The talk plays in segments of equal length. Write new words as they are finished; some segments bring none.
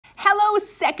Hello,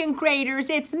 second graders.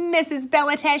 It's Mrs.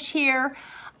 Belatesh here.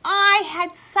 I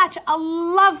had such a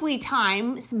lovely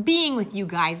time being with you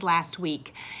guys last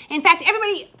week. In fact,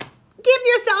 everybody give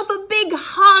yourself a big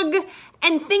hug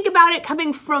and think about it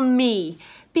coming from me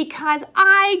because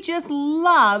I just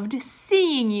loved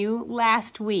seeing you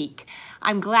last week.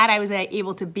 I'm glad I was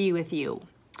able to be with you.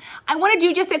 I want to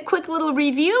do just a quick little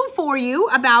review for you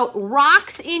about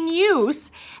rocks in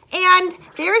use. And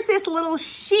there's this little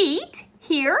sheet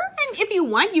here, and if you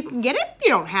want, you can get it. You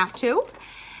don't have to.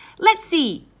 Let's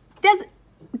see.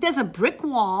 Does a brick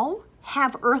wall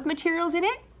have earth materials in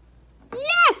it?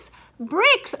 Yes!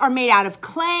 Bricks are made out of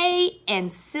clay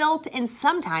and silt and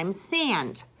sometimes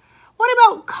sand. What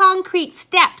about concrete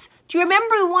steps? Do you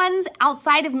remember the ones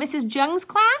outside of Mrs. Jung's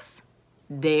class?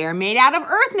 They're made out of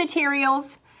earth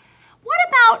materials. What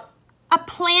about a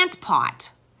plant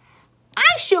pot?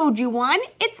 I showed you one.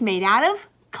 It's made out of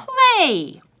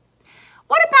clay.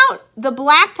 What about the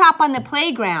blacktop on the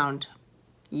playground?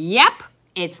 Yep,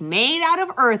 it's made out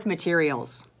of earth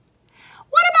materials.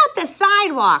 What about the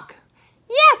sidewalk?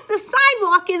 Yes, the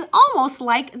sidewalk is almost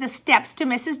like the steps to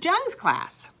Mrs. Jung's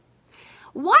class.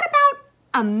 What about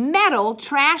a metal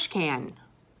trash can?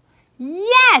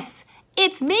 Yes,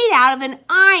 it's made out of an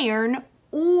iron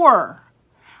ore.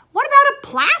 What about a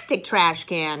plastic trash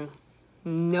can?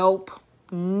 Nope,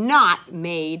 not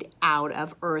made out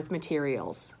of earth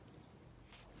materials.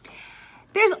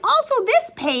 There's also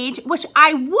this page, which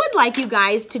I would like you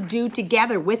guys to do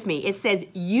together with me. It says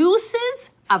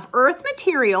uses of earth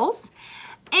materials,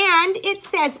 and it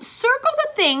says circle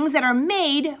the things that are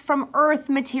made from earth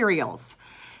materials.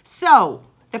 So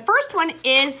the first one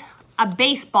is a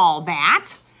baseball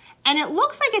bat, and it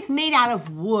looks like it's made out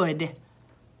of wood.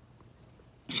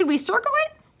 Should we circle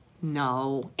it?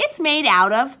 No, it's made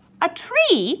out of a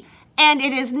tree, and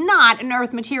it is not an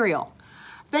earth material.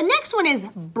 The next one is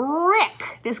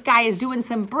brick. This guy is doing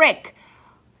some brick.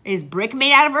 Is brick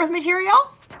made out of earth material?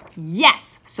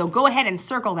 Yes, so go ahead and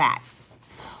circle that.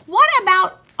 What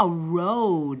about a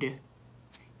road?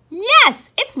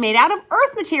 Yes, it's made out of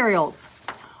earth materials.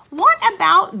 What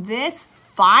about this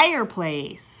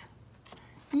fireplace?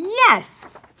 Yes,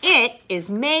 it is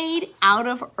made out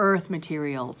of earth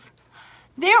materials.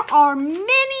 There are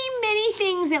many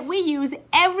things that we use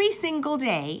every single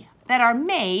day that are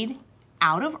made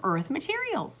out of earth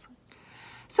materials.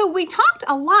 So we talked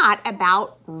a lot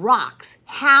about rocks,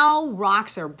 how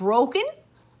rocks are broken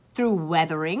through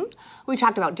weathering. We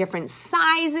talked about different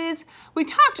sizes. We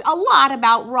talked a lot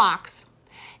about rocks.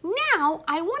 Now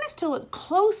I want us to look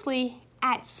closely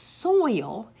at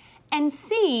soil and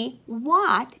see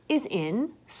what is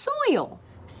in soil.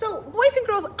 So boys and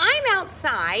girls, I'm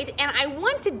outside and I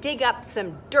want to dig up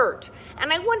some dirt,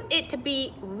 and I want it to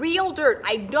be real dirt.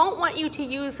 I don't want you to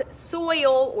use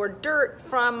soil or dirt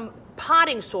from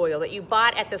potting soil that you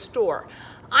bought at the store.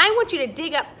 I want you to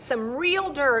dig up some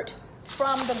real dirt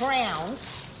from the ground.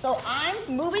 So I'm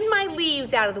moving my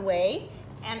leaves out of the way,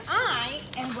 and I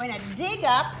am going to dig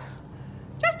up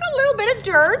just a little bit of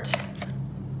dirt,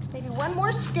 maybe one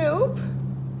more scoop.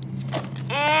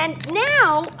 And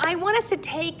now I want us to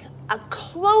take a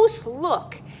close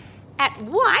look at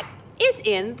what is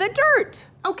in the dirt.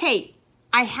 Okay,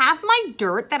 I have my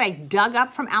dirt that I dug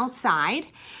up from outside,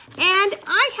 and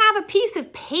I have a piece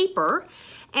of paper,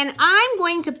 and I'm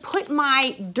going to put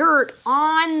my dirt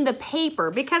on the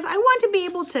paper because I want to be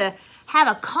able to have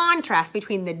a contrast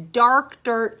between the dark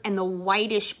dirt and the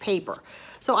whitish paper.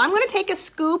 So I'm going to take a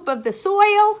scoop of the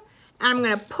soil, and I'm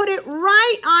going to put it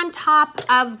right on top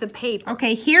of the paper.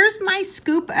 Okay, here's my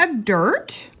scoop of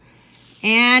dirt.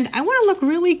 And I want to look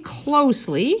really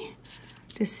closely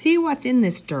to see what's in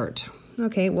this dirt.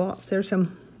 Okay, well, there's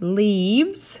some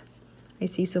leaves. I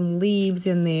see some leaves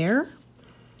in there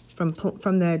from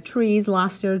the trees,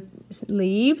 lost their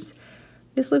leaves.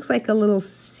 This looks like a little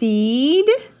seed.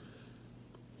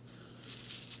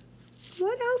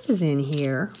 What else is in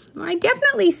here? I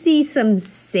definitely see some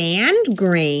sand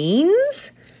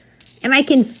grains, and I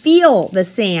can feel the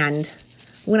sand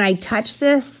when I touch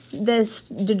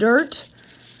the dirt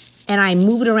and I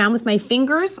move it around with my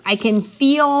fingers. I can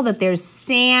feel that there's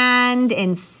sand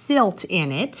and silt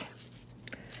in it.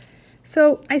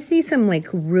 So I see some like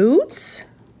roots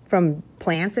from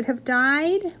plants that have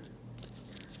died.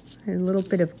 A little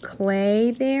bit of clay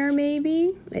there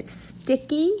maybe. It's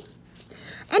sticky.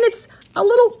 And it's a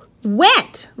little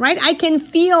wet, right? I can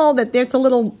feel that there's a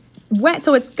little wet.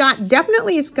 So it's got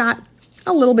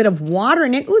a little bit of water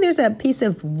in it. Ooh, there's a piece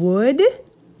of wood.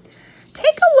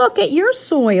 Take a look at your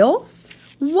soil.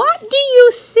 What do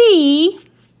you see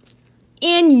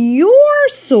in your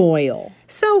soil?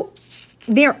 So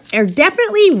there are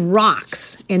definitely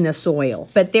rocks in the soil,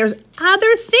 but there's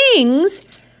other things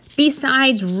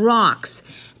besides rocks.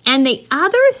 And the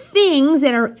other things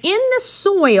that are in the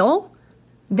soil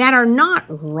that are not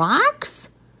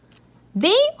rocks,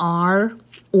 they are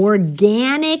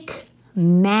organic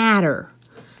matter.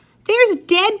 There's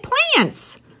dead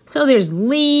plants. So there's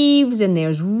leaves and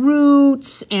there's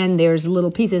roots and there's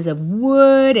little pieces of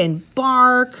wood and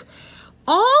bark.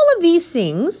 All of these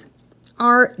things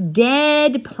are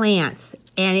dead plants.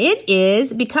 And it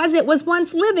is, because it was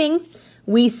once living,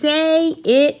 we say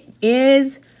it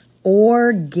is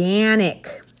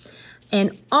organic.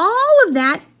 And all of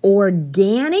that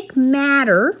organic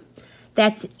matter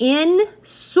that's in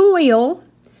soil,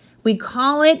 we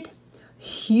call it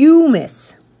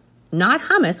humus. Not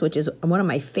hummus, which is one of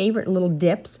my favorite little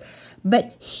dips,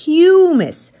 but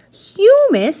humus.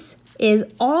 Humus is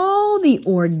all the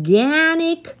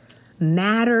organic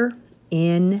matter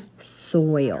in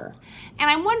soil. And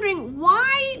I'm wondering,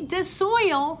 why does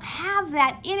soil have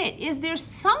that in it? Is there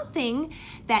something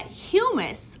that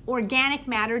humus, organic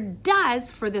matter,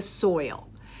 does for the soil?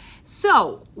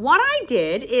 So what I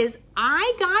did is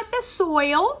I got the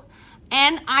soil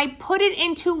and I put it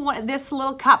into this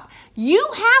little cup. You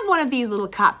have one of these little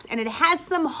cups and it has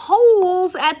some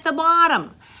holes at the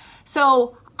bottom.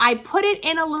 So I put it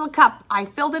in a little cup. I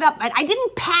filled it up. I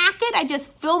didn't pack it. I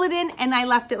just filled it in and I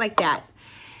left it like that.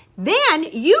 Then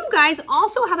you guys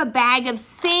also have a bag of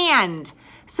sand.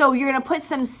 So you're gonna put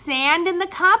some sand in the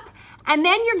cup and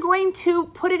then you're going to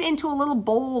put it into a little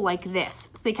bowl like this.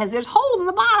 It's because there's holes in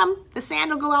the bottom. The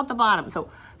sand will go out the bottom.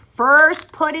 So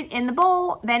first put it in the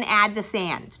bowl, then add the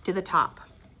sand to the top.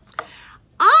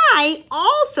 I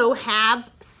also have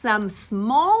some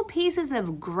small pieces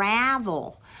of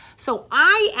gravel. So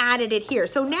I added it here.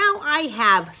 So now I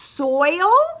have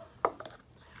soil,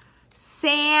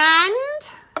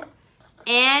 sand,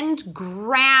 and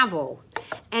gravel.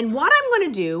 And what I'm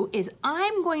going to do is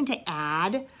I'm going to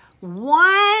add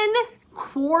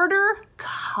 1/4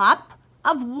 cup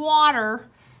of water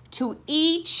to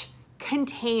each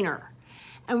container.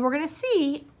 And we're going to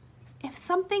see if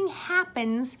something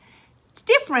happens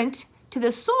different to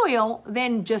the soil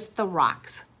than just the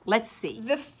rocks. Let's see.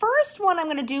 The first one I'm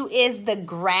going to do is the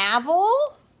gravel.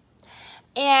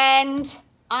 And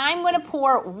I'm going to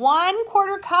pour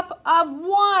 1/4 cup of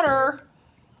water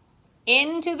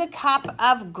into the cup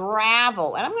of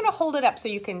gravel. And I'm going to hold it up so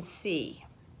you can see.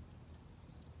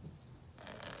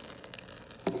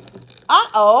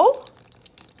 Uh-oh.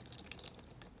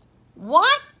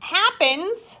 What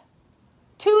happens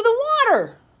to the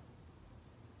water?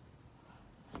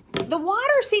 The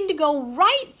water seemed to go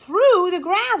right through the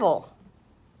gravel.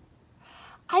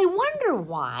 I wonder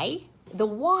why the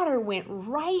water went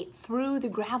right through the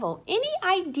gravel. Any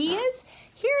ideas?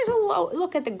 Here's a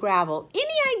look at the gravel.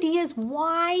 Any ideas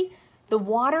why the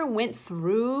water went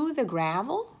through the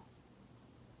gravel?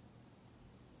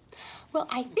 Well,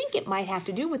 I think it might have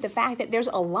to do with the fact that there's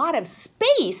a lot of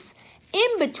space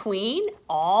in between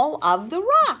all of the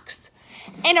rocks.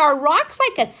 And are rocks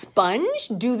like a sponge?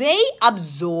 Do they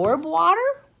absorb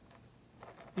water?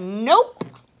 Nope.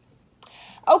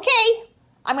 Okay,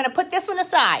 I'm going to put this one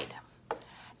aside.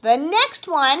 The next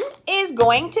one is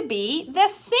going to be the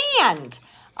sand.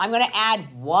 I'm going to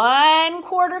add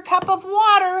 1/4 cup of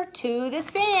water to the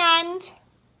sand.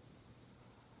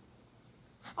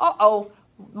 Uh-oh,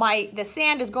 the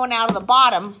sand is going out of the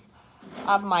bottom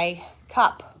of my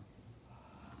cup.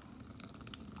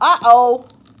 Uh-oh.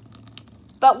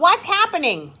 But what's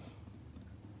happening?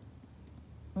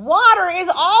 Water is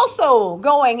also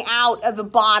going out of the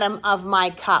bottom of my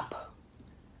cup.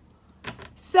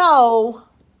 So,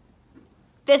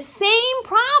 the same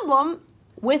problem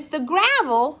with the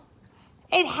gravel,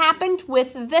 it happened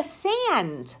with the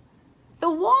sand.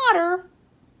 The water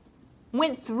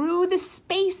went through the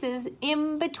spaces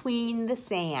in between the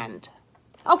sand.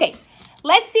 Okay,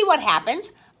 let's see what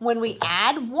happens when we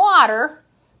add water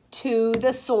to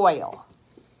the soil.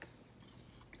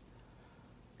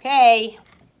 Okay.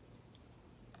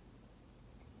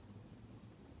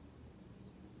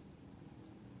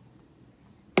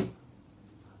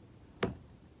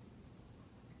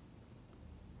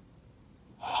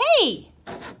 Hey!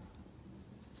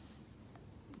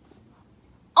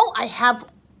 Oh, I have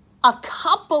a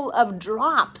couple of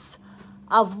drops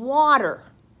of water.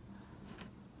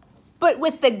 But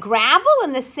with the gravel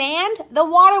and the sand, the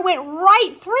water went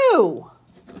right through.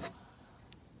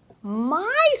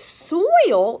 My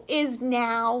soil is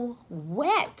now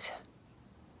wet.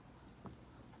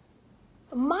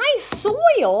 My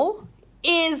soil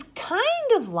is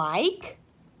kind of like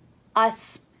a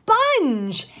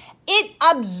sponge, It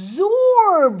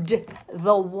absorbed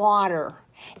the water.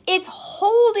 It's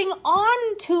holding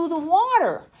on to the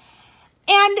water.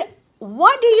 And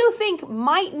what do you think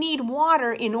might need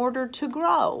water in order to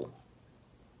grow?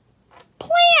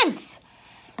 Plants.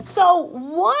 So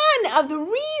one of the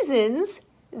reasons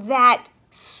that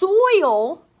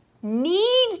soil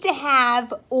needs to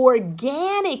have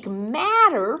organic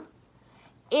matter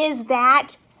is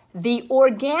that the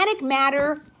organic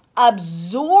matter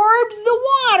absorbs the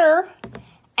water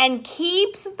and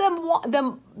keeps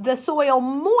the soil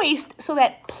moist so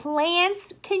that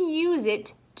plants can use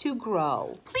it to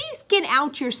grow. Please get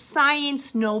out your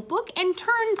science notebook and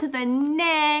turn to the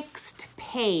next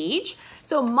page.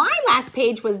 So my last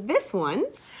page was this one,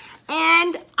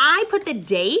 and I put the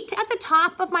date at the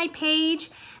top of my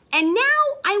page, and now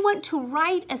I want to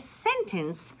write a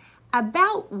sentence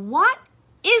about what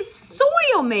is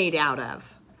soil made out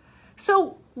of.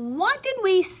 So what did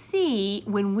we see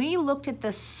when we looked at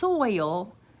the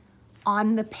soil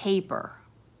on the paper?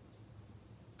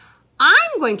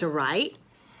 I'm going to write,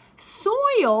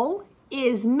 soil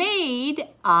is made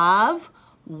of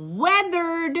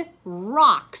weathered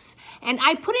rocks. And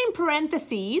I put in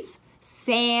parentheses,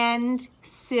 sand,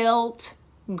 silt,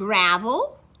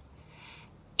 gravel,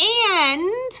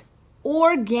 and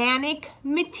organic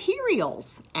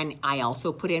materials. And I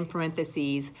also put in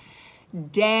parentheses,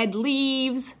 dead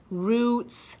leaves,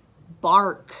 roots,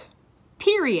 bark,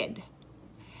 period.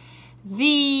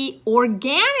 The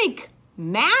organic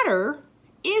matter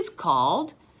is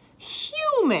called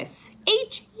humus,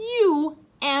 H-U-M-U-S,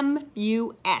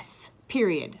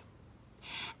 period.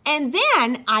 And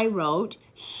then I wrote,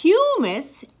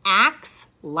 humus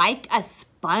acts like a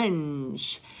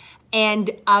sponge and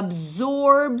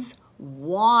absorbs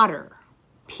water,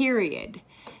 period.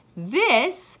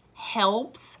 This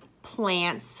helps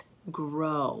plants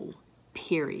grow,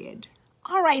 period.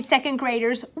 All right, second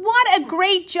graders, what a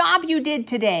great job you did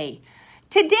today.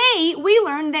 Today, we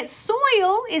learned that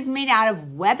soil is made out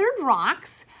of weathered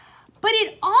rocks, but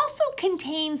it also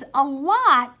contains a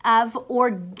lot of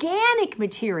organic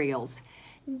materials,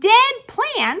 dead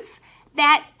plants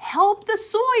that help the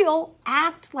soil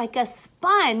act like a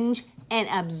sponge and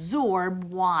absorb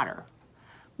water.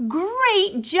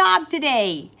 Great job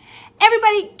today.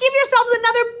 Everybody, give yourselves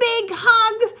another big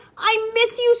hug. I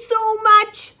miss you so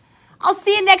much. I'll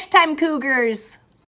see you next time, Cougars.